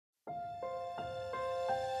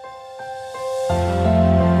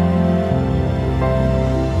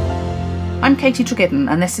Katie Tregiddon,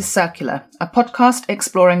 and this is Circular, a podcast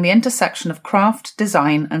exploring the intersection of craft,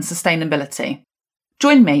 design, and sustainability.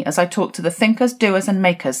 Join me as I talk to the thinkers, doers, and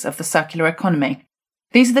makers of the circular economy.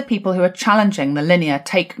 These are the people who are challenging the linear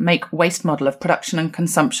take, make, waste model of production and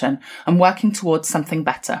consumption and working towards something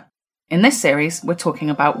better. In this series, we're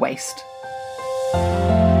talking about waste.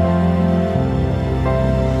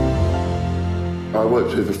 I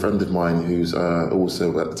worked with a friend of mine who's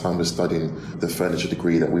also at the time was studying the furniture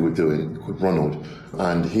degree that we were doing, called Ronald.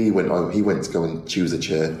 And he went to go and choose a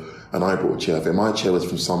chair, and I brought a chair for him. My chair was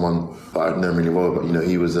from someone that I'd known really well, but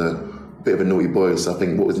he was a bit of a naughty boy. So I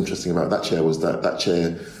think what was interesting about that chair was that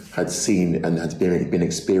chair had seen and had been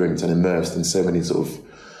experienced and immersed in so many sort of,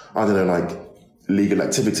 legal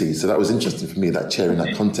activities. So that was interesting for me, that chair in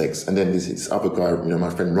that context. And then this other guy, my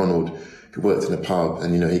friend Ronald, who worked in a pub,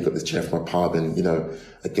 and he got this chair from a pub, and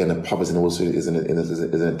again, a pub is in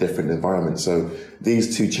a different environment. So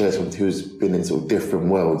these two chairs from who's been in sort of different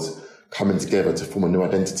worlds coming together to form a new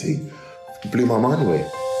identity blew my mind away.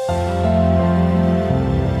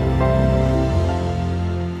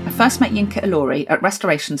 I first met Yinka Ilori at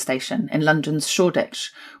Restoration Station in London's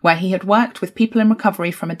Shoreditch, where he had worked with people in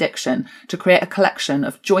recovery from addiction to create a collection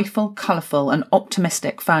of joyful, colourful and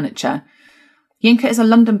optimistic furniture. Yinka is a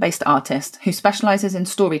London-based artist who specialises in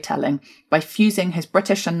storytelling by fusing his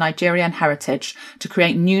British and Nigerian heritage to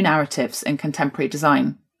create new narratives in contemporary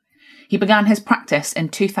design. He began his practice in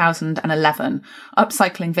 2011,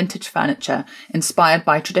 upcycling vintage furniture inspired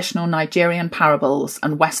by traditional Nigerian parables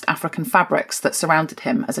and West African fabrics that surrounded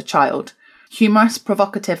him as a child. Humorous,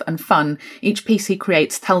 provocative and fun, each piece he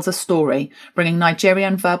creates tells a story, bringing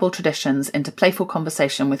Nigerian verbal traditions into playful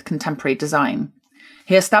conversation with contemporary design.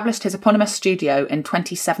 He established his eponymous studio in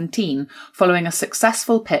 2017 following a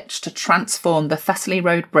successful pitch to transform the Thessaly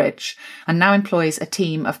Road Bridge, and now employs a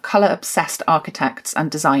team of colour-obsessed architects and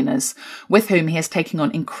designers with whom he is taking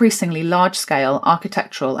on increasingly large-scale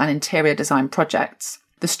architectural and interior design projects.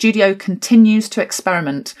 The studio continues to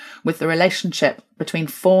experiment with the relationship between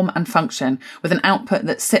form and function, with an output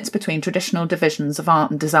that sits between traditional divisions of art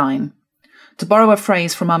and design. To borrow a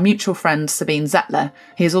phrase from our mutual friend Sabine Zettler,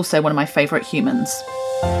 he is also one of my favourite humans.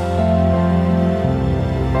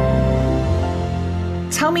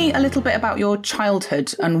 Tell me a little bit about your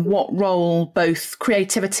childhood and what role both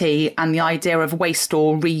creativity and the idea of waste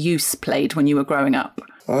or reuse played when you were growing up.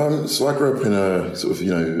 So I grew up in a sort of,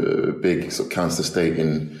 a big sort of council estate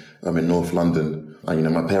in North London.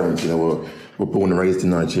 And, my parents, were born and raised in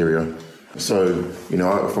Nigeria. So,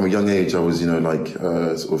 from a young age, I was,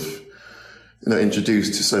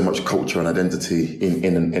 introduced to so much culture and identity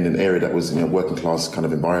in an area that was, working class kind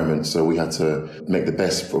of environment. So we had to make the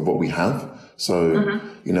best of what we have. So,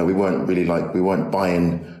 we weren't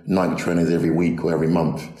buying Nike trainers every week or every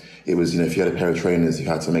month. It was, if you had a pair of trainers, you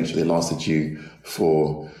had to make sure they lasted you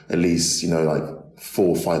for at least, 4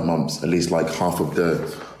 or 5 months, at least half of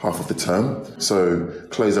the term. So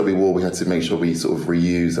clothes that we wore, we had to make sure we sort of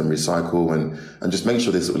reuse and recycle and just make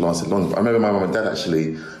sure they sort of lasted long. But I remember my mum and dad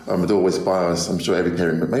actually would always buy us, I'm sure every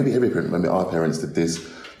parent, but maybe our parents did this,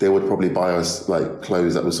 they would probably buy us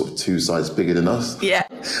clothes that were sort of 2 sizes bigger than us. Yeah.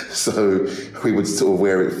 So we would sort of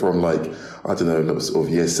wear it from sort of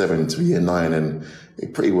year 7 to year 9, and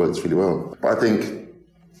it pretty worked really well. But I think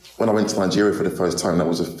when I went to Nigeria for the first time, that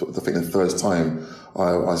was, the first time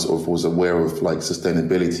I sort of was aware of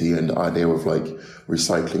sustainability and the idea of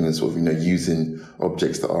recycling and sort of, using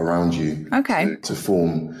objects that are around you. Okay. To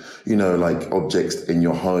form, objects in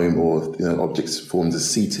your home, or, objects formed as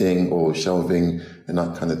seating or shelving and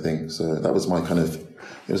that kind of thing. So that was my kind of,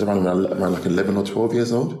 it was around 11 or 12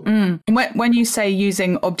 years old. When you say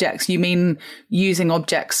using objects, you mean using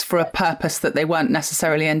objects for a purpose that they weren't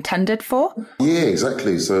necessarily intended for? Yeah,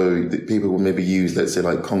 exactly. So people would maybe use, let's say,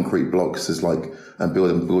 concrete blocks as and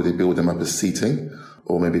build them up as seating,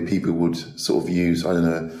 or maybe people would sort of use,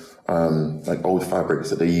 old fabrics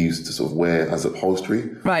that they used to sort of wear as upholstery.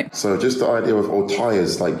 Right. So just the idea of old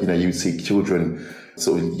tires, you'd see children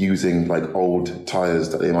sort of using old tires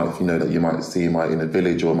that they might, that you might see in a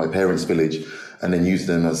village or my parents' village, and then use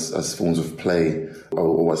them as forms of play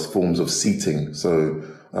or as forms of seating. So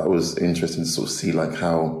that was interesting to sort of see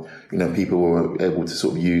how, people were able to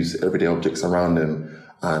sort of use everyday objects around them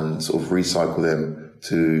and sort of recycle them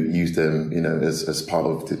to use them, as part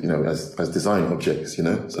of, as design objects,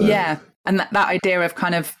 So, yeah. And that idea of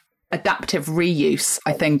kind of adaptive reuse,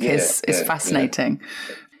 I think, is fascinating.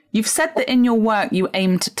 Yeah. You've said that in your work you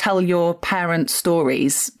aim to tell your parents'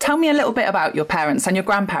 stories. Tell me a little bit about your parents and your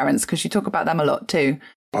grandparents, because you talk about them a lot too.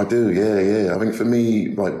 I do, yeah. I think for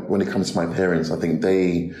me, when it comes to my parents, I think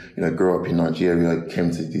they, grew up in Nigeria, came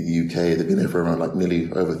to the UK. They've been there for around nearly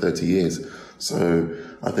over 30 years. So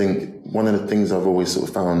I think one of the things I've always sort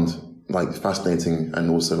of found like fascinating, and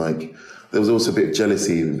also like there was also a bit of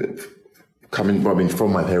jealousy coming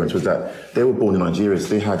from my parents, was that they were born in Nigeria, so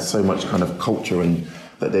they had so much kind of culture and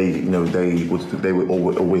that they were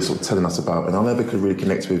always sort of telling us about, and I never could really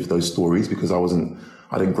connect with those stories because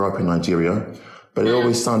I didn't grow up in Nigeria, but it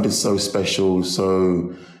always sounded so special,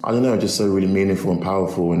 so I don't know, just so really meaningful and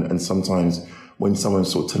powerful, and sometimes when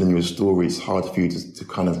someone's sort of telling you a story, it's hard for you to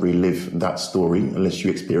kind of relive that story unless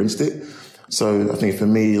you experienced it. So I think for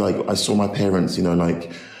me, like I saw my parents,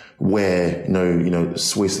 like wear,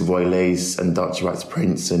 Swiss voilés and Dutch wax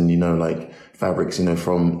prints and, like fabrics,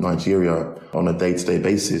 from Nigeria on a day-to-day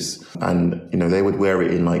basis. And, they would wear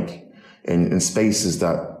it in spaces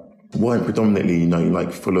that weren't predominantly,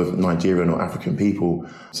 like full of Nigerian or African people.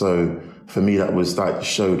 So for me, that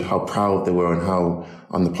showed how proud they were and how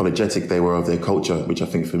unapologetic they were of their culture, which I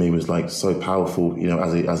think for me was like so powerful,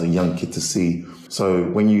 as a young kid to see. So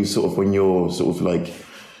when you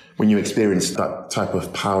experience that type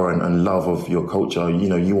of power and love of your culture,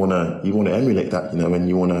 you want to emulate that, and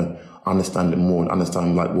you want to understand it more and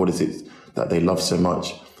understand like what is it that they love so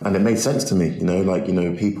much. And it made sense to me,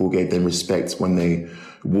 people gave them respect when they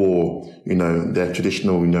wore, their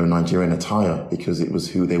traditional, Nigerian attire because it was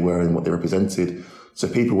who they were and what they represented. So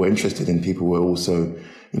people were interested, and people were also,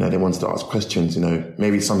 they wanted to ask questions,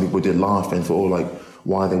 maybe some people did laugh and thought,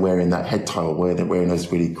 why are they wearing that head tile? Why are they wearing those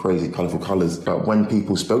really crazy, colourful colours? But when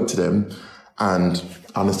people spoke to them and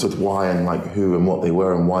understood why and like who and what they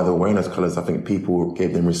were and why they were wearing those colours, I think people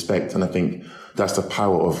gave them respect. And I think that's the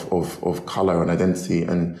power of colour and identity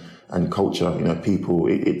and culture. People,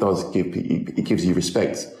 it gives you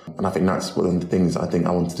respect. And I think that's one of the things I think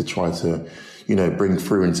I wanted to try to, bring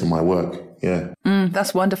through into my work. Yeah.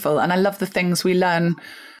 That's wonderful. And I love the things we learn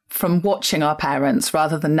from watching our parents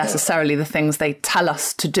rather than necessarily the things they tell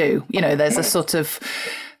us to do. There's a sort of,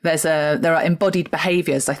 there are embodied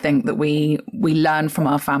behaviours, I think, that we learn from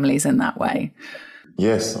our families in that way.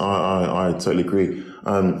 Yes, I totally agree.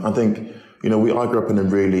 I think, I grew up in a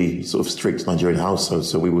really sort of strict Nigerian household.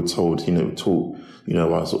 So we were taught, taught,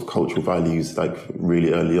 our sort of cultural values like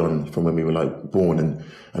really early on from when we were like born. And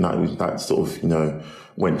that sort of,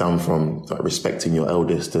 went down from like respecting your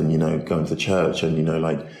eldest and, going to church and,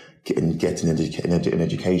 like getting an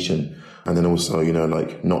education. And then also,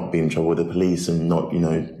 like not being in trouble with the police and not,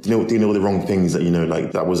 doing all the wrong things that,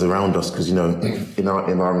 like that was around us. Cause, in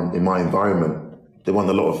my environment, there weren't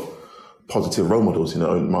a lot of positive role models. My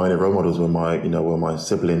only role models were my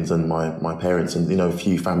siblings and my parents and, a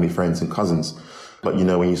few family friends and cousins. But,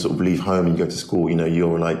 when you sort of leave home and you go to school,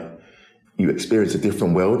 you're like, you experience a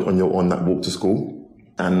different world on that walk to school.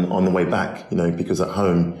 And on the way back, because at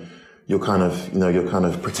home, you're kind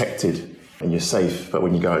of protected and you're safe. But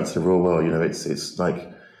when you go out into the real world, it's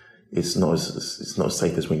like, it's not as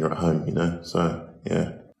safe as when you're at home, so,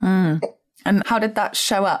 yeah. And how did that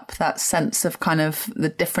show up, that sense of kind of the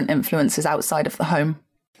different influences outside of the home?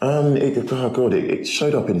 It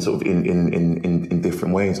showed up in sort of in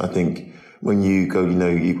different ways. I think when you go,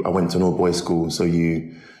 I went to an all-boys school, so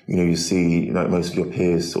you see, most of your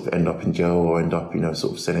peers sort of end up in jail or end up,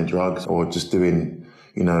 sort of selling drugs or just doing,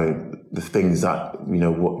 the things that,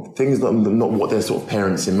 not what their sort of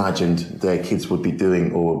parents imagined their kids would be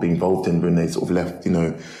doing or be involved in when they sort of left,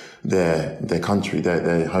 their country,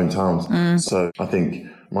 their hometowns. So I think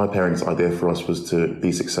my parents' idea for us was to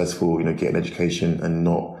be successful, get an education and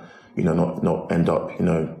not end up,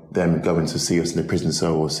 them going to see us in a prison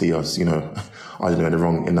cell or see us, I don't know,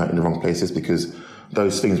 in the wrong places, because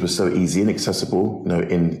those things were so easy and accessible,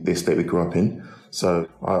 in the state we grew up in. So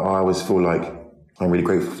I always feel like I'm really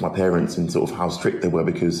grateful for my parents and sort of how strict they were,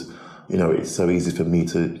 because, it's so easy for me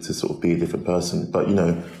to sort of be a different person. But,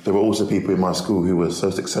 there were also people in my school who were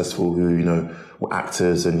so successful, who, were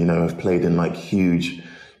actors and, have played in like huge,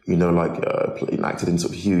 acted in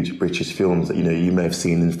sort of huge British films that, you may have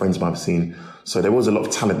seen and friends might have seen. So there was a lot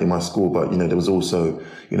of talent in my school, but, there was also,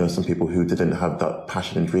 some people who didn't have that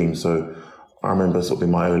passion and dream. So I remember sort of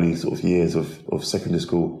in my early sort of years of secondary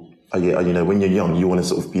school, when you're young, you want to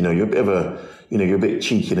sort of, you're a bit of you're a bit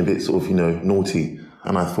cheeky and a bit sort of, naughty.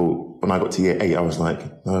 And I thought when I got to year 8, I was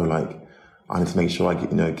like, no, like I need to make sure I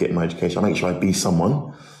get my education. I make sure I be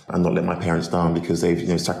someone and not let my parents down, because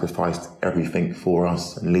they've, sacrificed everything for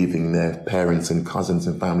us and leaving their parents and cousins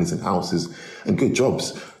and families and houses and good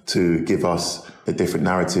jobs to give us a different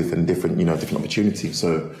narrative and different opportunities.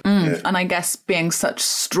 So, yeah. And I guess being such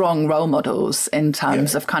strong role models in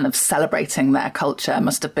terms of kind of celebrating their culture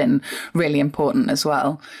must have been really important as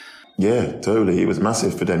well. Yeah, totally. It was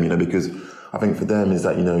massive for them, because I think for them is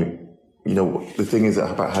that, the thing is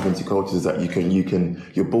that about having two cultures is that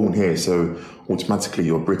you're born here, so automatically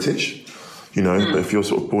you're British, but if you're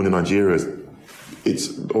sort of born in Nigeria,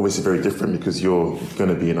 it's obviously very different because you're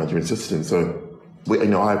going to be a Nigerian citizen. So,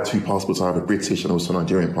 I have two passports. I have a British and also a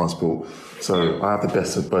Nigerian passport. So I have the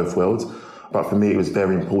best of both worlds. But for me, it was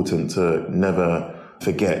very important to never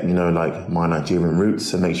forget, my Nigerian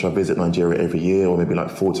roots and make sure I visit Nigeria every year or maybe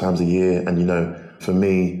 4 times a year. And, for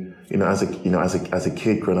me, as a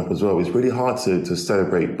kid growing up as well, it's really hard to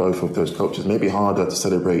celebrate both of those cultures. Maybe harder to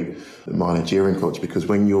celebrate my Nigerian culture because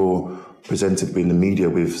when you're presented in the media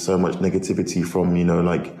with so much negativity from,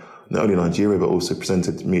 not only Nigeria, but also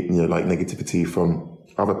presented, negativity from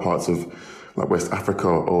other parts of West Africa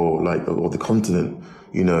or the continent,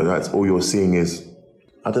 that's all you're seeing is,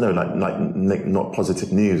 I don't know, not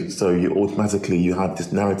positive news. So you have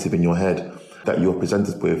this narrative in your head that you're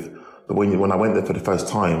presented with. But when I went there for the first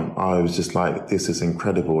time, I was just like, this is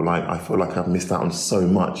incredible. I feel like I've missed out on so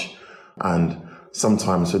much. And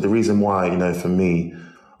sometimes, so the reason why, for me,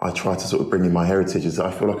 I try to sort of bring in my heritage is that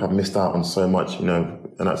I feel like I've missed out on so much,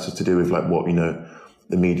 and that's just to do with what,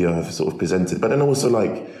 the media have sort of presented. But then also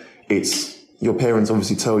it's your parents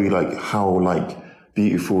obviously tell you how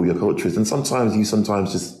beautiful your culture is. And sometimes you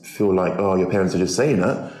just feel like, oh, your parents are just saying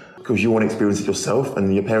that because you want to experience it yourself.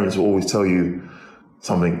 And your parents will always tell you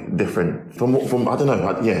something different from I don't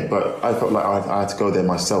know. But I felt like I had to go there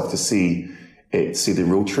myself to see the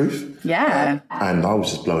real truth. Yeah. And I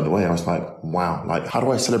was just blown away. I was like, wow, how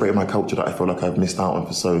do I celebrate my culture that I feel like I've missed out on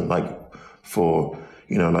for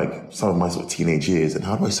some of my sort of teenage years, and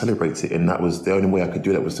how do I celebrate it? And that was the only way I could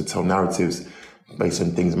do that was to tell narratives based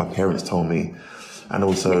on things my parents told me. And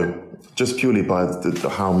also just purely by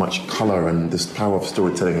how much colour and this power of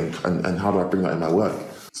storytelling and how do I bring that in my work.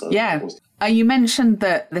 So, yeah. You mentioned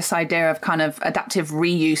that this idea of kind of adaptive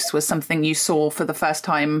reuse was something you saw for the first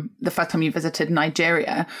time you visited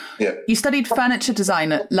Nigeria. Yeah. You studied furniture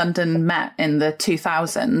design at London Met in the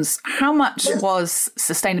 2000s. How much was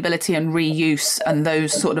sustainability and reuse and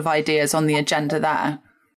those sort of ideas on the agenda there?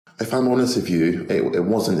 If I'm honest with you, it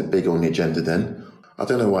wasn't big on the agenda then. I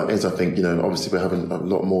don't know what it is. I think, obviously we're having a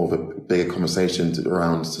lot more of a bigger conversation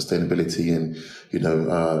around sustainability and,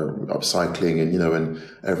 upcycling and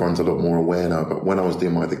everyone's a lot more aware now. But when I was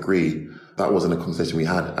doing my degree, that wasn't a conversation we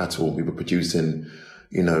had at all. We were producing,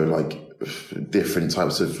 different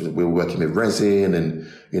types we were working with resin and,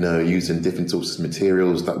 using different sorts of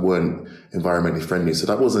materials that weren't environmentally friendly.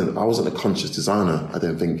 So I wasn't a conscious designer, I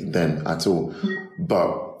don't think then at all.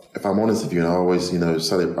 But if I'm honest with you, and I always,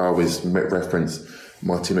 I always reference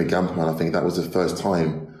Martino Gamper, and I think that was the first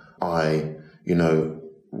time I,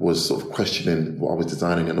 was sort of questioning what I was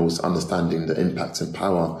designing and also understanding the impact and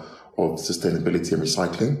power of sustainability and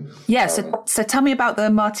recycling. Yeah, so tell me about the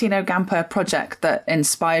Martino Gamper project that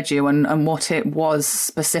inspired you and what it was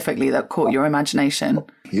specifically that caught your imagination.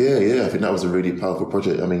 Yeah, I think that was a really powerful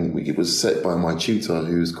project. I mean, it was set by my tutor,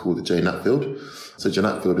 who's called Jane Atfield. So Jane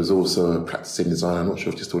Atfield is also a practicing designer. I'm not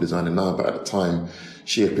sure if she's still designing now, but at the time,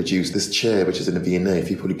 she had produced this chair, which is in a V&A. If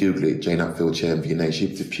you probably Google it, Jane Atfield chair in V&A,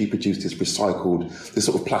 she produced this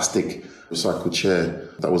sort of plastic recycled chair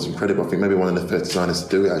that was incredible. I think maybe one of the first designers to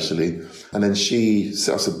do it, actually. And then she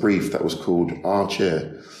set us a brief that was called Our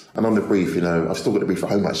Chair. And on the brief, I've still got the brief at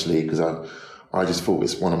home, actually, because I just thought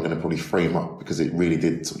it's one I'm going to probably frame up because it really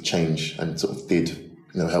did sort of change and sort of did,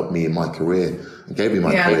 help me in my career and gave me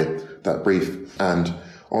my career, that brief. And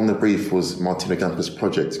on the brief was Martino Gamper's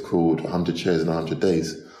project called 100 Chairs in 100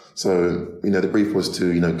 Days. So, the brief was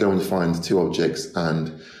to, go and find 2 objects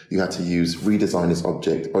and you had to redesign this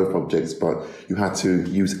object, both objects, but you had to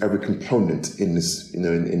use every component in this,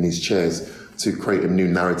 in these chairs to create a new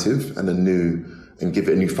narrative and give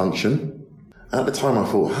it a new function. And at the time I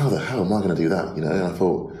thought, how the hell am I going to do that? And I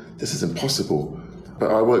thought, this is impossible.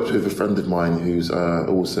 But I worked with a friend of mine who's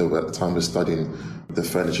also at the time was studying the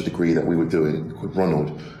furniture degree that we were doing, called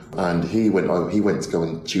Ronald. And he went to go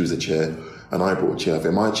and choose a chair, and I brought a chair. I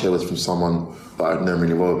think my chair was from someone that I'd known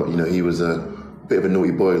really well, but he was a bit of a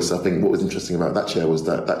naughty boy. So I think what was interesting about that chair was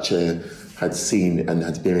that chair had seen and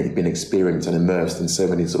had been experienced and immersed in so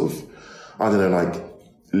many sort of,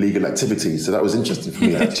 legal activities. So that was interesting for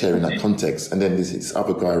me, that chair in that context. And then this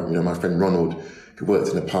other guy, my friend Ronald, who worked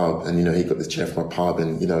in a pub, and he got this chair from a pub,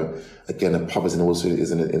 and again, a pub is in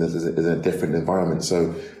a different environment.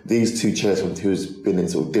 So these 2 chairs who's been in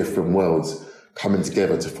sort of different worlds coming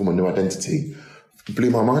together to form a new identity blew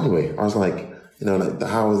my mind away. I was like,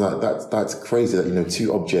 how is that? That's crazy that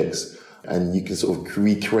 2 objects and you can sort of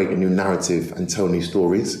recreate a new narrative and tell new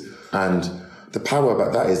stories. And the power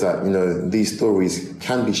about that is that these stories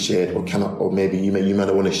can be shared or cannot, or maybe you may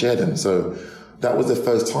not want to share them. So that was the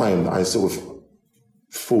first time that I sort of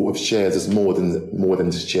thought of chairs as more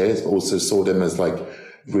than just chairs, but also saw them as like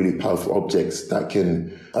really powerful objects that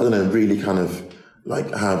can, I don't know, really kind of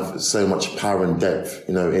like have so much power and depth,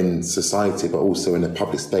 you know, in society, but also in a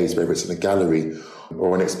public space, whether it's in a gallery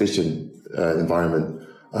or an exhibition environment.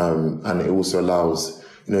 And it also allows,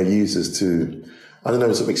 you know, users to, I don't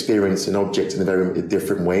know, sort of experience an object in a very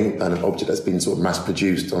different way than an object that's been sort of mass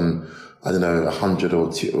produced on, I don't know, 100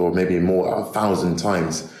 or 2 or maybe more, 1,000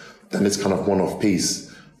 times than this kind of one-off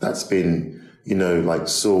piece that's been, you know, like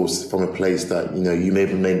sourced from a place that, you know, you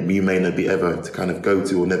may not be ever to kind of go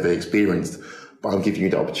to or never experienced, but I'm giving you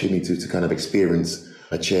the opportunity to kind of experience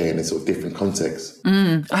a chair in a sort of different context.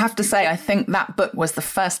 I have to say, I think that book was the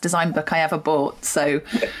first design book I ever bought. So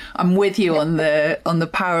I'm with you on the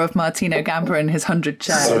power of Martino Gamba and his 100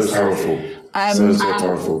 chairs. So powerful. So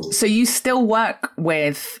powerful. So you still work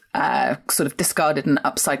with sort of discarded and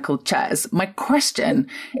upcycled chairs. My question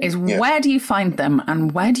is, where do you find them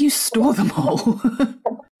and where do you store them all?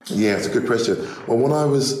 Yeah, it's a good question. Well, when I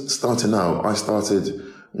was starting out, I started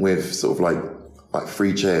with sort of like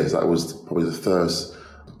 3 chairs. That was probably the first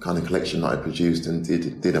kind of collection that I produced and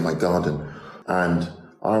did in my garden. And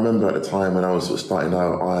I remember at the time when I was sort of starting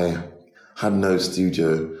out, I had no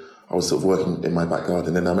studio. I was sort of working in my back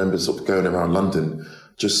garden. And I remember sort of going around London,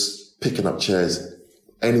 just picking up chairs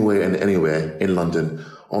anywhere and anywhere in London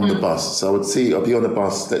on the bus. So I'd be on the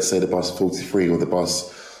bus, let's say the bus 43 or the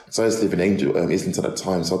bus. So I used to live in Islington at the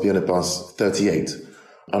time. So I'd be on the bus 38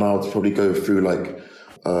 and I would probably go through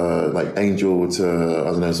like Angel to,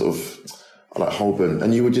 I don't know, sort of like Holborn,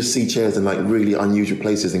 and you would just see chairs in like really unusual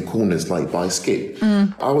places in corners, like by skip.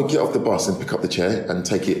 I would get off the bus and pick up the chair and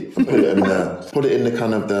take it and put it in the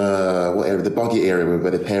kind of the buggy area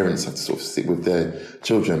where the parents have to sort of sit with their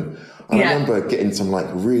children. And I remember getting some like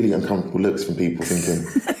really uncomfortable looks from people thinking,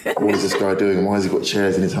 what is this guy doing? Why has he got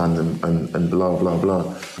chairs in his hand and blah, blah,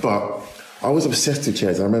 blah. But I was obsessed with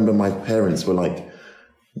chairs. I remember my parents were like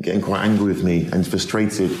getting quite angry with me and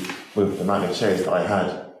frustrated with the amount of chairs that I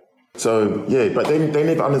had. So, yeah, but they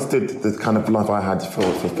never understood the kind of love I had for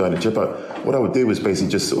furniture. But what I would do was basically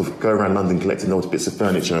just sort of go around London collecting old bits of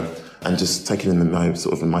furniture and just taking them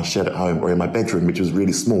in my shed at home or in my bedroom, which was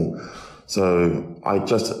really small. So I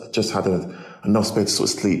just had enough space to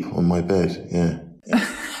sort of sleep on my bed, yeah.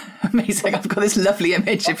 Amazing. I've got this lovely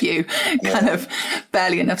image of you, kind of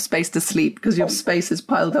barely enough space to sleep because your space is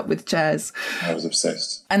piled up with chairs. I was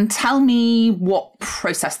obsessed. And tell me what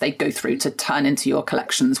process they go through to turn into your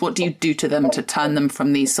collections. What do you do to them to turn them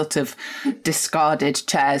from these sort of discarded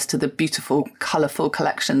chairs to the beautiful, colourful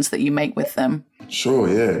collections that you make with them? Sure,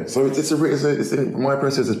 yeah. So my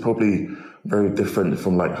process is probably very different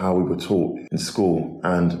from like how we were taught in school.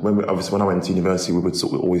 And when I went to university, we would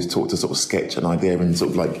sort of always talk to sort of sketch an idea and sort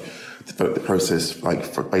of like develop the process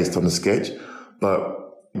based on the sketch.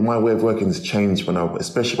 But my way of working has changed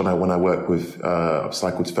especially when I work with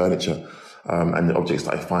upcycled furniture and the objects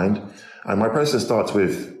that I find. And my process starts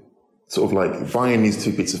with sort of like buying these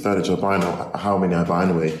 2 bits of furniture, buying how many I buy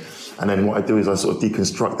anyway. And then what I do is I sort of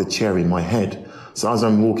deconstruct the chair in my head. So as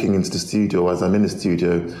I'm walking into the studio, as I'm in the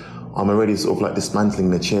studio, I'm already sort of like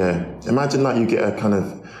dismantling the chair. Imagine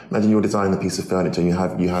you're designing a piece of furniture and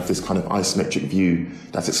you have this kind of isometric view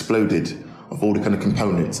that's exploded of all the kind of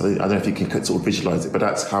components. I don't know if you can sort of visualize it, but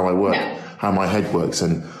that's how I work, how my head works.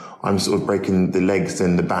 And I'm sort of breaking the legs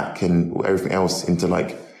and the back and everything else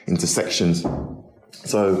into sections.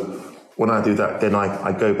 So when I do that, then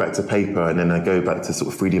I go back to paper and then I go back to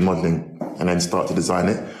sort of 3D modeling and then start to design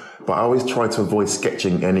it. But I always try to avoid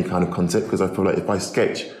sketching any kind of concept because I feel like if I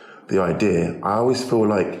sketch the idea, I always feel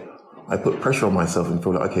like I put pressure on myself and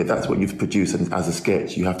feel like, okay, that's what you've produced as a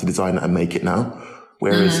sketch. You have to design it and make it now.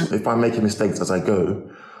 Whereas if I'm making mistakes as I go,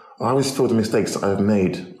 I always feel the mistakes that I've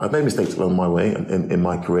made mistakes along my way in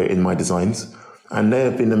my career, in my designs. And they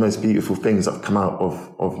have been the most beautiful things that have come out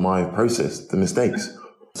of my process, the mistakes.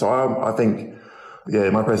 So I think,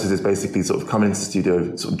 my process is basically sort of coming into the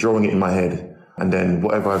studio, sort of drawing it in my head. And then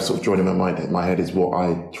whatever I've sort of drawn in my head is what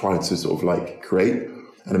I try to sort of like create.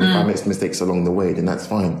 And if I make mistakes along the way, then that's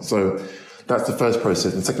fine. So that's the first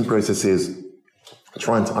process. The second process is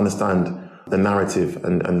trying to understand the narrative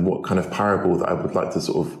and what kind of parable that I would like to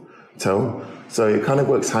sort of tell. So it kind of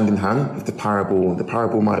works hand in hand with the parable. The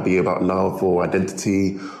parable might be about love or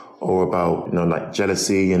identity or about, like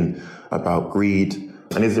jealousy and about greed.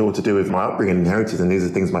 And these are all to do with my upbringing and heritage. And these are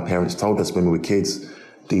things my parents told us when we were kids,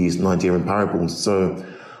 these Nigerian parables. So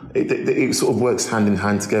it sort of works hand in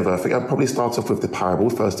hand together. I think I'd probably start off with the parable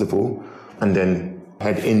first of all, and then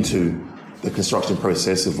head into the construction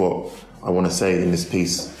process of what I want to say in this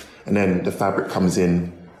piece. And then the fabric comes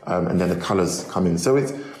in, and then the colours come in. So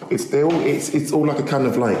it's all like a kind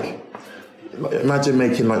of like, imagine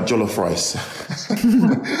making like jollof rice.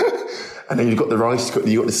 And then you've got the rice,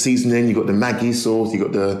 you got the seasoning, you've got the Maggi sauce, you've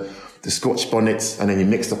got the Scotch bonnets, and then you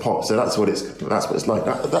mix the pot. So that's what it's like.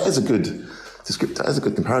 That is a good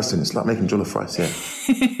comparison. It's like making jollof rice, yeah.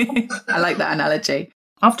 I like that analogy.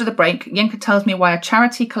 After the break, Yinka tells me why a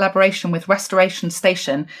charity collaboration with Restoration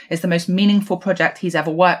Station is the most meaningful project he's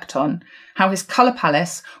ever worked on, how his colour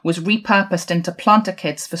palace was repurposed into planter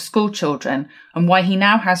kits for school children, and why he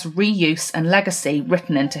now has reuse and legacy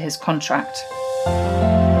written into his contract.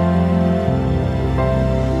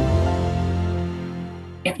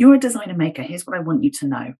 If you're a designer maker, here's what I want you to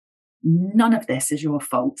know. None of this is your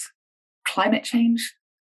fault. Climate change,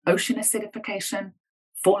 ocean acidification,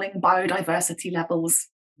 falling biodiversity levels,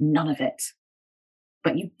 none of it.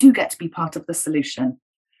 But you do get to be part of the solution.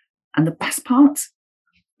 And the best part,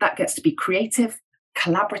 that gets to be creative,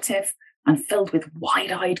 collaborative, and filled with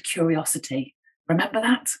wide-eyed curiosity. Remember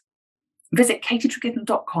that? Visit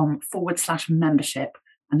katietragidden.com/membership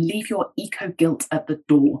and leave your eco-guilt at the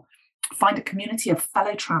door. Find a community of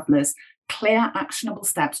fellow travellers, clear, actionable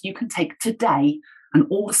steps you can take today, and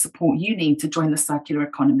all the support you need to join the circular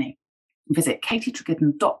economy. Visit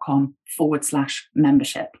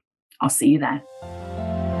katietragidden.com/membership. I'll see you there.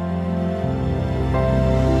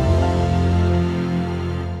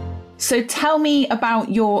 So tell me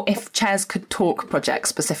about your If Chairs Could Talk project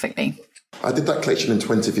specifically. I did that collection in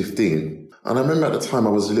 2015. And I remember at the time I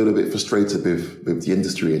was a little bit frustrated with the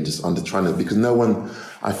industry and just because no one,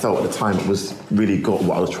 I felt at the time, was really got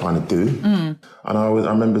what I was trying to do. And I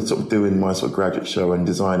remember sort of doing my sort of graduate show and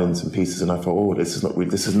designing some pieces, and I thought, oh, this is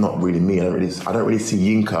not really me. I don't really see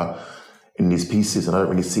Yinka in these pieces, and I don't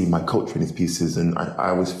really see my culture in these pieces. And I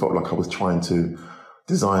always felt like I was trying to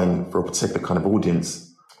design for a particular kind of audience,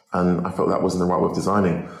 and I felt that wasn't the right way of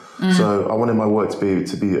designing. So I wanted my work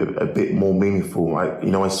to be a bit more meaningful.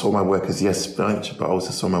 I saw my work as furniture, but I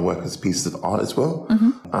also saw my work as pieces of art as well.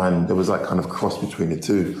 And there was that kind of cross between the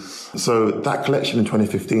two. So that collection in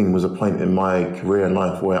 2015 was a point in my career and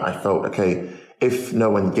life where I felt, okay, if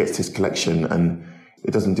no one gets this collection and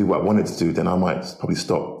it doesn't do what I wanted to do, then I might probably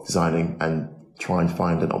stop designing and try and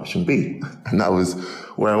find an option B. And that was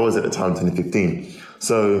where I was at the time, 2015.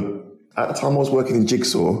 So at the time I was working in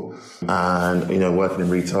Jigsaw and, working in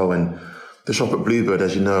retail, and the shop at Bluebird,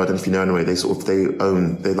 as you know, I don't know if you know anyway, they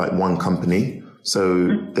like one company. So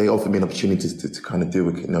they offered me an opportunity to kind of do,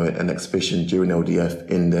 an exhibition during LDF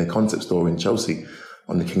in their concept store in Chelsea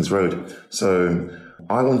on the King's Road. So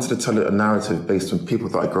I wanted to tell a narrative based on people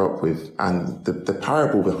that I grew up with. And the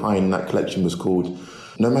parable behind that collection was called,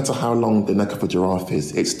 no matter how long the neck of a giraffe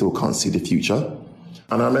is, it still can't see the future.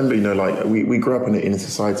 And I remember, we grew up in a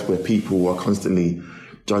society where people are constantly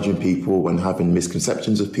judging people and having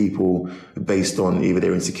misconceptions of people based on either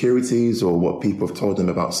their insecurities or what people have told them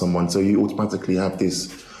about someone. So you automatically have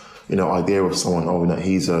this, idea of someone,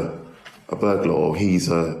 he's a burglar, or he's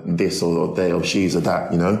a this or they, or she's a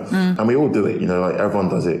that, And we all do it, everyone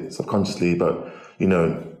does it subconsciously, but,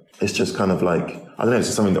 it's just kind of like, I don't know, it's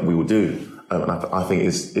just something that we will do. And I think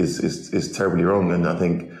is terribly wrong. And I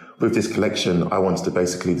think with this collection, I wanted to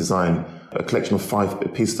basically design a collection of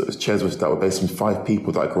 5 pieces of chairs that were based on 5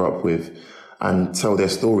 people that I grew up with and tell their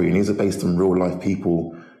story. And these are based on real life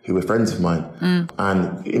people who were friends of mine.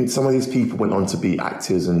 And some of these people went on to be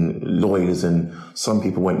actors and lawyers, and some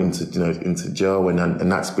people went into jail,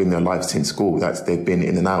 and that's been their life since school. They've been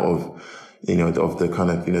in and out of, of the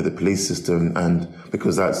kind of, the police system, and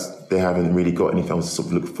because they haven't really got anything else to sort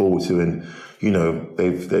of look forward to. And,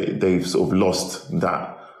 they've sort of lost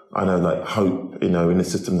that, hope, in the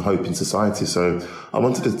system, hope in society. So I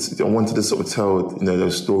wanted to sort of tell,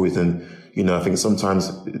 those stories. And, I think sometimes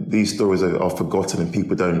these stories are forgotten and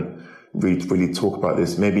people don't really talk about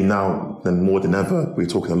this. Maybe now than more than ever, we're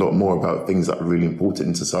talking a lot more about things that are really important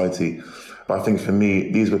in society. But I think for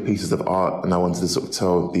me, these were pieces of art, and I wanted to sort of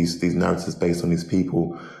tell these narratives based on these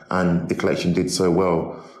people. And the collection did so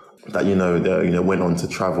well that, went on to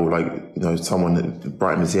travel, someone at the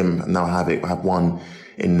Brighton Museum now have one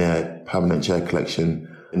in their permanent chair collection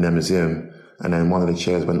in their museum. And then one of the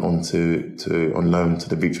chairs went on on loan to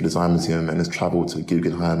the Vitra Design Museum and has travelled to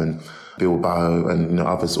Guggenheim and Bilbao and,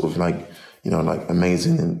 other sort of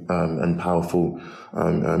amazing and powerful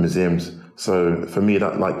museums. So for me,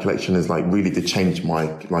 that collection is really to change my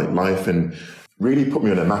life and really put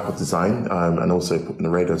me on a map of design, and also put me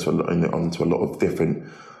on the radar onto a lot of different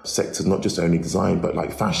sectors, not just only design, but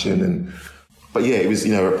fashion. But yeah, it was,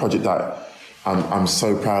 a project that I'm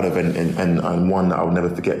so proud of, and one that I'll never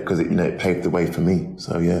forget because it paved the way for me.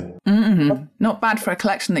 So yeah. Mm-hmm. Not bad for a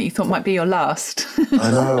collection that you thought might be your last.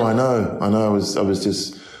 I know.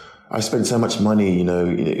 I spent so much money,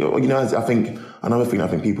 I think another thing I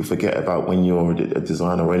think people forget about when you're a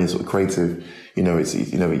designer or any sort of creative,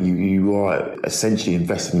 you are essentially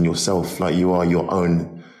investing in yourself. Like you are your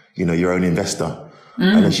own investor,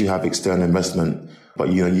 unless you have external investment. But,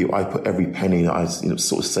 I put every penny that I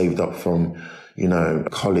sort of saved up from,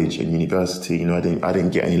 college and university. I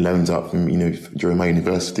didn't get any loans up from, during my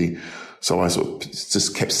university. So I sort of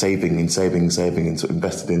just kept saving and sort of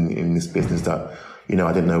invested in this business that,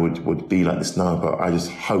 I didn't know would be like this now, but I just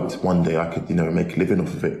hoped one day I could, make a living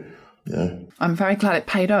off of it. Yeah. I'm very glad it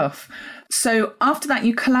paid off. So after that,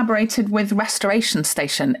 you collaborated with Restoration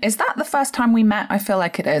Station. Is that the first time we met? I feel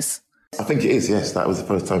like it is. I think it is, yes. That was the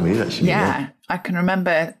first time we did, actually. Yeah. I can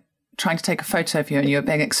remember trying to take a photo of you and you were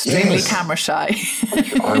being extremely camera shy.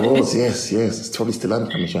 I was, yes. It's probably still am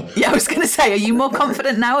camera shy. Yeah, I was going to say, are you more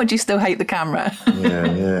confident now or do you still hate the camera?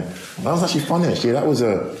 Yeah. That was actually funny, actually. That was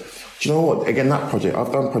do you know what? Again, that project,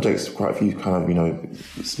 I've done projects, quite a few kind of,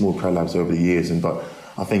 small collabs over the years, but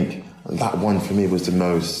I think that one for me was the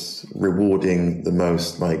most rewarding, the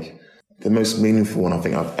most meaningful one I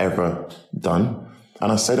think I've ever done.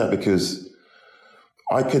 And I say that because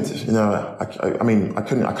I could, I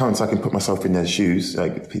can't say I can put myself in their shoes,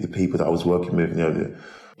 like the people that I was working with,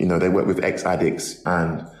 they work with ex-addicts,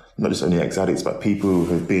 and not just only ex-addicts, but people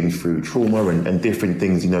who have been through trauma and different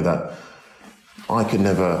things, that I could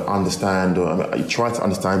never understand, or I try to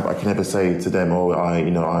understand, but I can never say to them,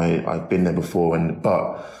 I've been there before,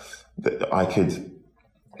 but I could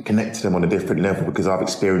connect to them on a different level because I've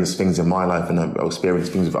experienced things in my life and I've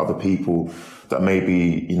experienced things with other people that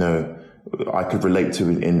maybe, I could relate to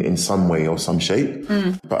in some way or some shape.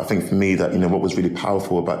 But I think for me that, what was really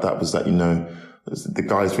powerful about that was that, the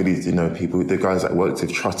guys really, the guys that worked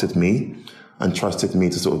with trusted me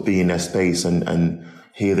to sort of be in their space and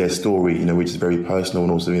hear their story, which is very personal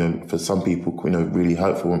and also, for some people, really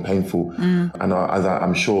hurtful and painful. And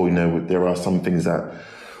I'm sure, there are some things that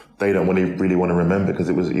they don't really want to remember because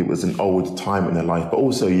it was an old time in their life. But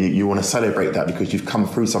also you want to celebrate that because you've come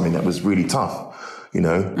through something that was really tough,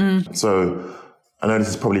 So I know this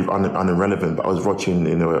is probably irrelevant, but I was watching,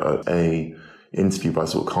 a interview by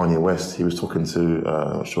sort of Kanye West. He was talking to,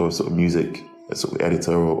 I'm not sure, sort of music sort of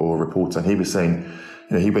editor or reporter, and he was saying,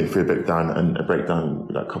 he went through a breakdown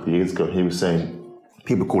like a couple of years ago. He was saying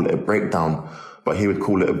people call it a breakdown, but he would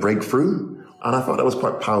call it a breakthrough. And I thought that was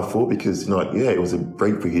quite powerful because, it was a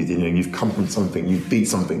breakthrough. You've come from something, you've beat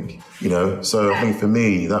something, So I think for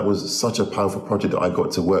me, that was such a powerful project that I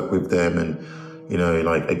got to work with them and,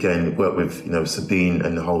 again, work with, Sabine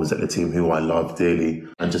and the whole Zettler team, who I love dearly,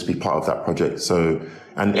 and just be part of that project. So,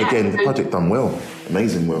 again, the project done well,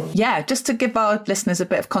 amazing well. Yeah, just to give our listeners a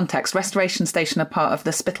bit of context, Restoration Station are part of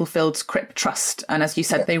the Spitalfields Crip Trust. And as you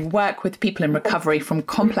said, they work with people in recovery from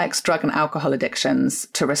complex drug and alcohol addictions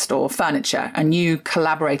to restore furniture. And you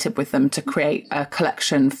collaborated with them to create a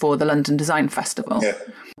collection for the London Design Festival. Thank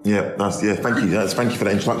you. Thank you for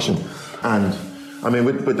the introduction. And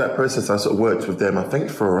with that process, I sort of worked with them, I think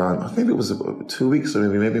for around, it was about 2 weeks or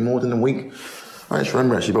maybe more than a week. I don't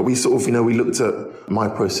remember actually, but we sort of, we looked at my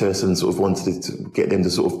process and sort of wanted to get them to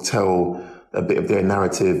sort of tell a bit of their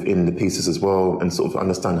narrative in the pieces as well and sort of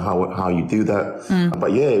understand how you do that.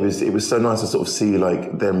 But yeah, it was so nice to sort of see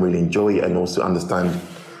like them really enjoy it and also understand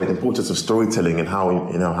the importance of storytelling and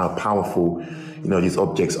how powerful, these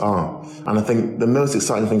objects are. And I think the most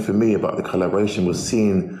exciting thing for me about the collaboration was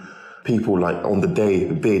seeing people like on the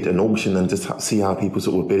day bid and auction and just see how people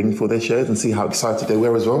sort of bidding for their shares and see how excited they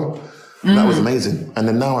were as well. That was amazing. And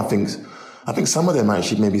then now I think some of them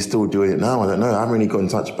actually maybe still doing it now. I don't know. I haven't really got in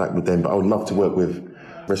touch back with them, but I would love to work with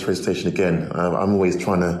Restoration Station again. I'm always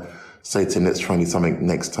trying to say to them, let's try and do something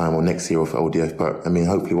next time or next year for LDF. But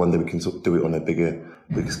hopefully one day we can sort of do it on a bigger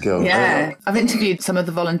scale. Yeah. I've interviewed some of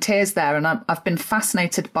the volunteers there and I've been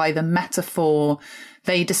fascinated by the metaphor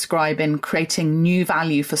they describe in creating new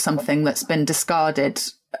value for something that's been discarded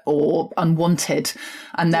or unwanted,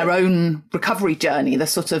 and their own recovery journey, the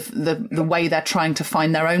sort of the way they're trying to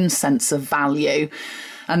find their own sense of value,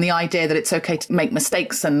 and the idea that it's okay to make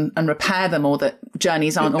mistakes and repair them, or that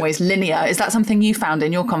journeys aren't always linear. Is that something you found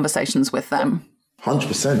in your conversations with them?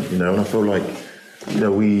 100%, and I feel like,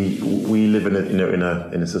 we live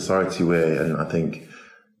in a society where, and I think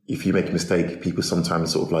if you make a mistake, people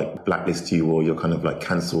sometimes sort of like blacklist you or you're kind of like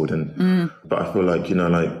cancelled. But I feel like,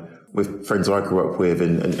 with friends I grew up with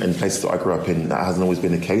and places that I grew up in, that hasn't always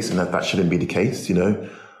been the case, and that shouldn't be the case,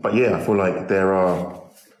 But yeah, I feel like there are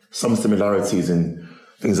some similarities in,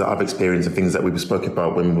 things that I've experienced and things that we spoke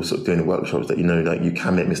about when we were sort of doing the workshops, that, you know, that you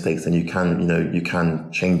can make mistakes and you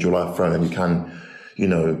can change your life around and you can,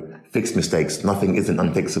 fix mistakes. Nothing isn't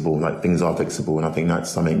unfixable. Like, things are fixable. And I think that's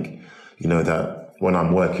something, that when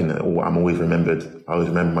I'm working, I'm always remembered. I always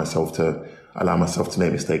remember myself to allow myself to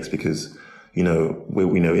make mistakes because, in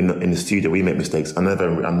the studio, we make mistakes. I'm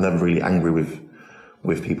never really angry with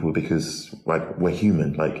people because, like, we're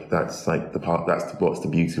human. Like, that's like what's the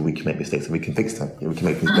beauty. We can make mistakes and we can fix them. We can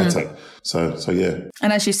make things better. So yeah.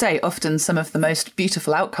 And as you say, often some of the most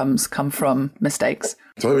beautiful outcomes come from mistakes.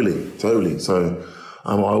 Totally. So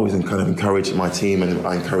I always kind of encourage my team and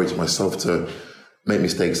I encourage myself to make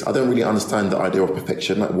mistakes. I don't really understand the idea of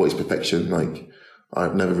perfection. Like, what is perfection? Like,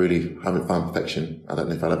 I've never really haven't found perfection. I don't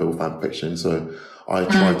know if I'll ever find perfection. So I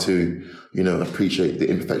try to, appreciate the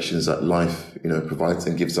imperfections that life, provides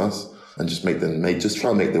and gives us, and just try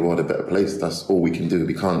and make the world a better place. That's all we can do.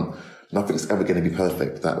 Nothing's ever going to be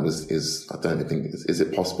perfect. I don't think, is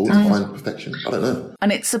it possible to find perfection? I don't know.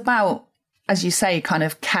 And it's about, as you say, kind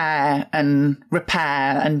of care and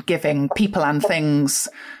repair and giving people and things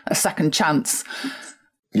a second chance.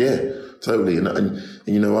 Yeah, totally. And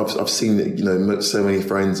I've seen it, so many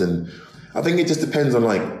friends, and I think it just depends on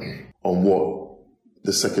what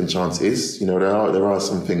the second chance is. There are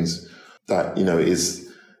some things that,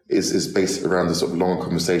 is based around the sort of long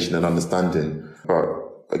conversation and understanding. But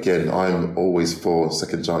again, I'm always for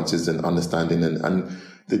second chances and understanding and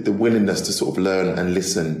the willingness to sort of learn and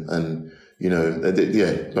listen and,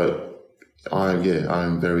 but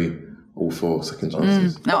I'm very all for second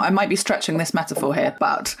chances. Now, I might be stretching this metaphor here,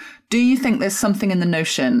 but do you think there's something in the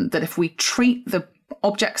notion that if we treat the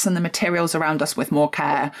objects and the materials around us with more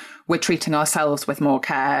care, we're treating ourselves with more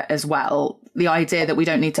care as well? The idea that we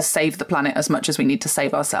don't need to save the planet as much as we need to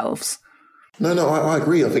save ourselves. No, I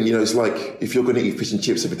agree. I think, it's like if you're going to eat fish and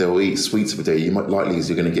chips every day or eat sweets every day, you're likely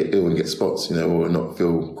you're going to get ill and get spots, or not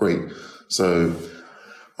feel great. So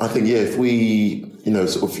I think, if we,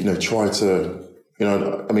 try to,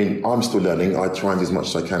 I'm still learning. I try and do as much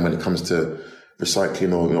as I can when it comes to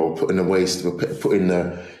recycling or putting the waste, or putting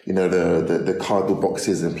the cardboard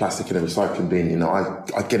boxes and plastic in a recycling bin.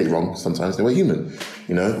 I get it wrong sometimes. We're human,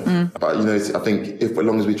 But I think as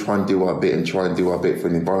long as we try and do our bit for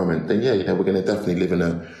the environment, then we're going to definitely live in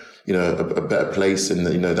a better place, and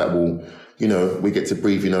that will, we get to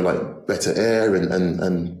breathe, better air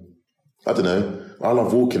and I don't know. I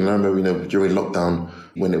love walking. I remember, during lockdown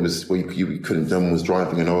when it was where you couldn't, no one was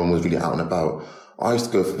driving and no one was really out and about. I used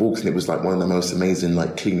to go for walks, and it was like one of the most amazing,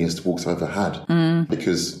 cleanest walks I've ever had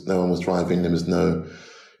because no one was driving. There was no,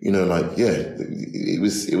 it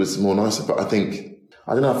was more nicer. But I think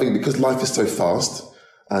because life is so fast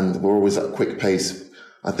and we're always at a quick pace,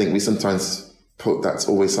 I think we sometimes that's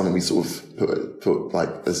always something we sort of put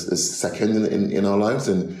as second in our lives,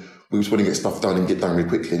 and we just want to get stuff done and get done really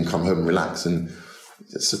quickly and come home and relax. And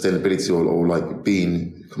sustainability or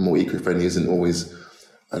being more eco-friendly isn't always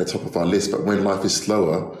at the top of our list. But when life is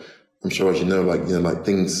slower, I'm sure, as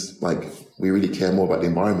things we really care more about the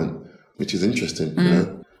environment, which is interesting.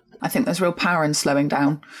 I think there's real power in slowing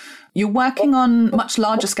down. You're working on much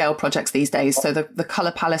larger scale projects these days. So the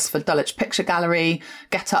Colour Palace for Dulwich Picture Gallery,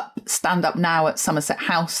 Get Up, Stand Up Now at Somerset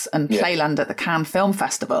House, and Playland at the Cannes Film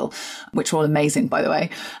Festival, which are all amazing, by the way.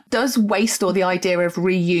 Does waste or the idea of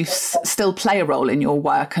reuse still play a role in your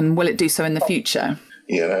work, and will it do so in the future?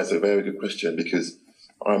 Yeah, that's a very good question, because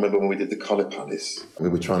I remember when we did the Colour Palace, we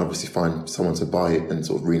were trying to obviously find someone to buy it and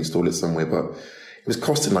sort of reinstall it somewhere, but it was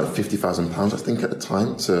costing £50,000, I think, at the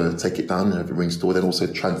time to take it down and have it reinstalled, and also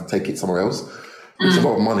trying to take it somewhere else. It's a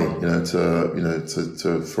lot of money,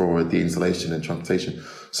 for the installation and transportation.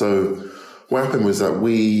 So what happened was that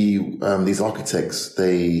these architects,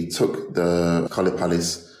 they took the Colour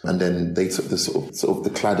Palace and then they took the sort of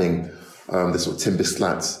the cladding, the sort of timber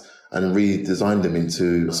slats, and redesigned them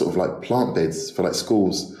into sort of plant beds for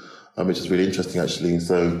schools, which is really interesting actually. And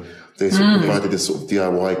so they sort of provided this sort of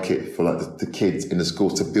DIY kit for the kids in the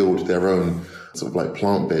schools to build their own sort of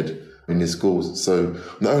plant bed in the schools. So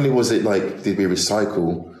not only was it did we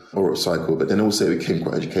recycle, but then also it became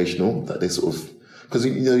quite educational, that they sort of, because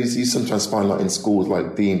you sometimes find in schools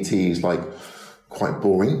D&T is quite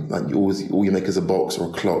boring. All you make is a box or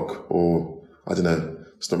a clock, or I don't know.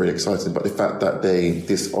 It's not really exciting, but the fact that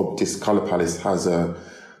this Colour Palace has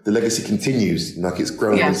the legacy continues, it's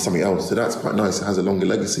grown into something else. So that's quite nice. It has a longer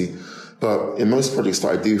legacy. But in most projects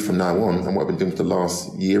that I do from now on, and what I've been doing for the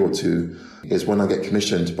last year or two, is when I get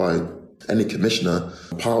commissioned by any commissioner,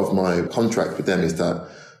 part of my contract with them is that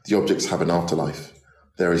the objects have an afterlife.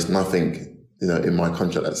 There is nothing, in my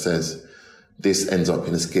contract that says this ends up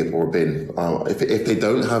in a skip or a bin. If they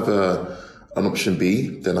don't have an option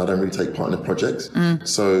B, then I don't really take part in the project.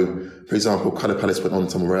 So, for example, Colour Palace went on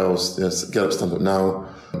somewhere else. Get Up, Stand Up Now.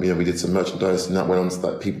 We did some merchandise, and that went on to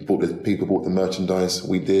that. People bought the merchandise.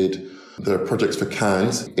 We did the projects for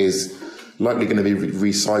Cannes is likely going to be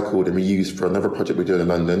recycled and reused for another project we're doing in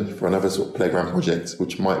London, for another sort of playground project,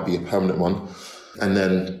 which might be a permanent one. And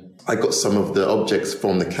then I got some of the objects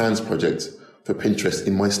from the Cannes project for Pinterest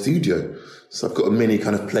in my studio. So I've got a mini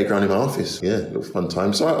kind of playground in my office. Yeah, it was a fun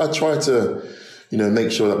time. So I try to,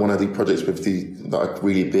 make sure that when I do projects that are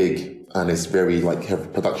really big and it's very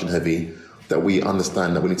production heavy, that we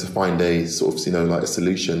understand that we need to find a sort of, a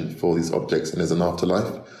solution for these objects and there's an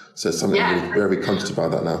afterlife. So it's something I'm really very conscious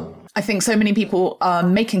about that now. I think so many people are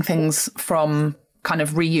making things from kind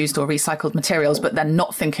of reused or recycled materials, but they're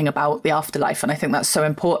not thinking about the afterlife. And I think that's so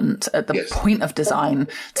important at the point of design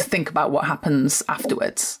to think about what happens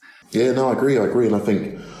afterwards. Yeah, no, I agree. And I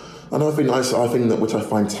think that which I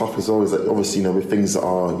find tough as well is that obviously, with things that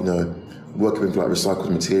are, working with recycled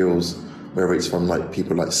materials, whether it's from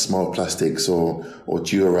people like Smile Plastics or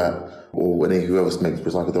Durap or who else makes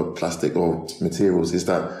recycled plastic or materials, is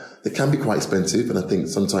that they can be quite expensive. And I think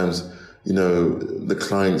sometimes, the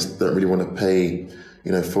clients don't really want to pay,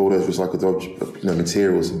 for those recycled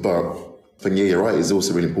materials. But I think, you're right. It's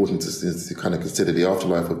also really important to kind of consider the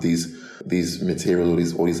afterlife of these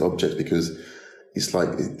materials or these objects, because it's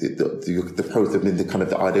like the process of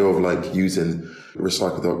the idea of using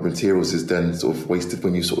recycled materials is then sort of wasted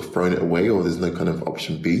when you sort of thrown it away, or there's no kind of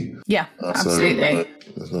option B. Yeah, absolutely.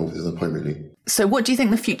 There's no point really. So what do you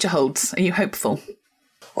think the future holds? Are you hopeful?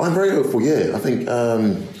 I'm very hopeful. Yeah, I think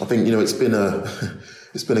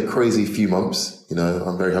it's been a crazy few months.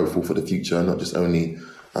 I'm very hopeful for the future, not just only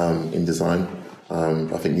in design.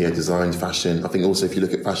 I think design, fashion. I think also if you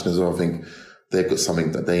look at fashion as well, I think they've got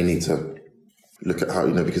something that they need to look at how,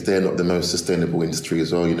 because they're not the most sustainable industry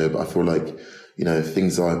as well, but I feel like,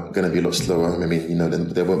 things are going to be a lot slower. I mean,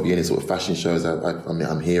 there won't be any sort of fashion shows.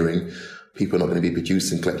 I'm hearing people are not going to be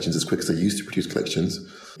producing collections as quick as they used to produce collections,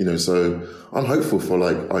 so I'm hopeful for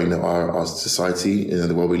our society,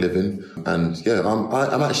 the world we live in. And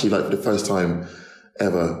I'm actually for the first time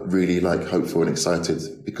ever really hopeful and excited,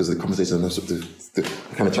 because the conversations and the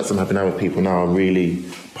kind of chats I'm having now with people now are really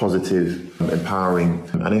positive, empowering,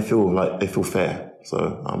 and they feel fair.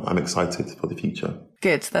 So I'm excited for the future.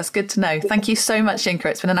 Good. That's good to know. Thank you so much, Yinka.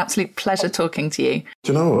 It's been an absolute pleasure talking to you.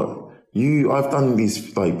 Do you know what? I've done these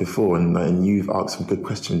before, and you've asked some good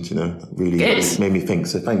questions, really made me think.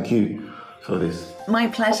 So thank you for this. My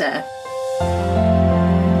pleasure.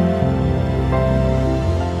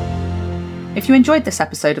 If you enjoyed this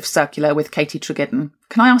episode of Circular with Katie Tregiddon,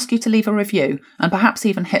 can I ask you to leave a review and perhaps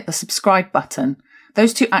even hit the subscribe button?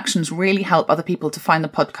 Those two actions really help other people to find the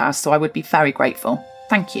podcast, so I would be very grateful.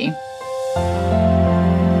 Thank you.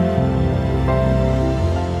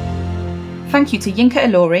 Thank you to Yinka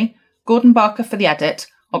Ilori, Gordon Barker for the edit,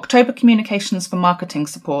 October Communications for marketing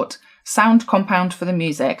support, Sound Compound for the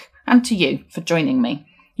music, and to you for joining me.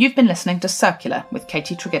 You've been listening to Circular with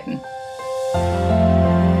Katie Tregiddon.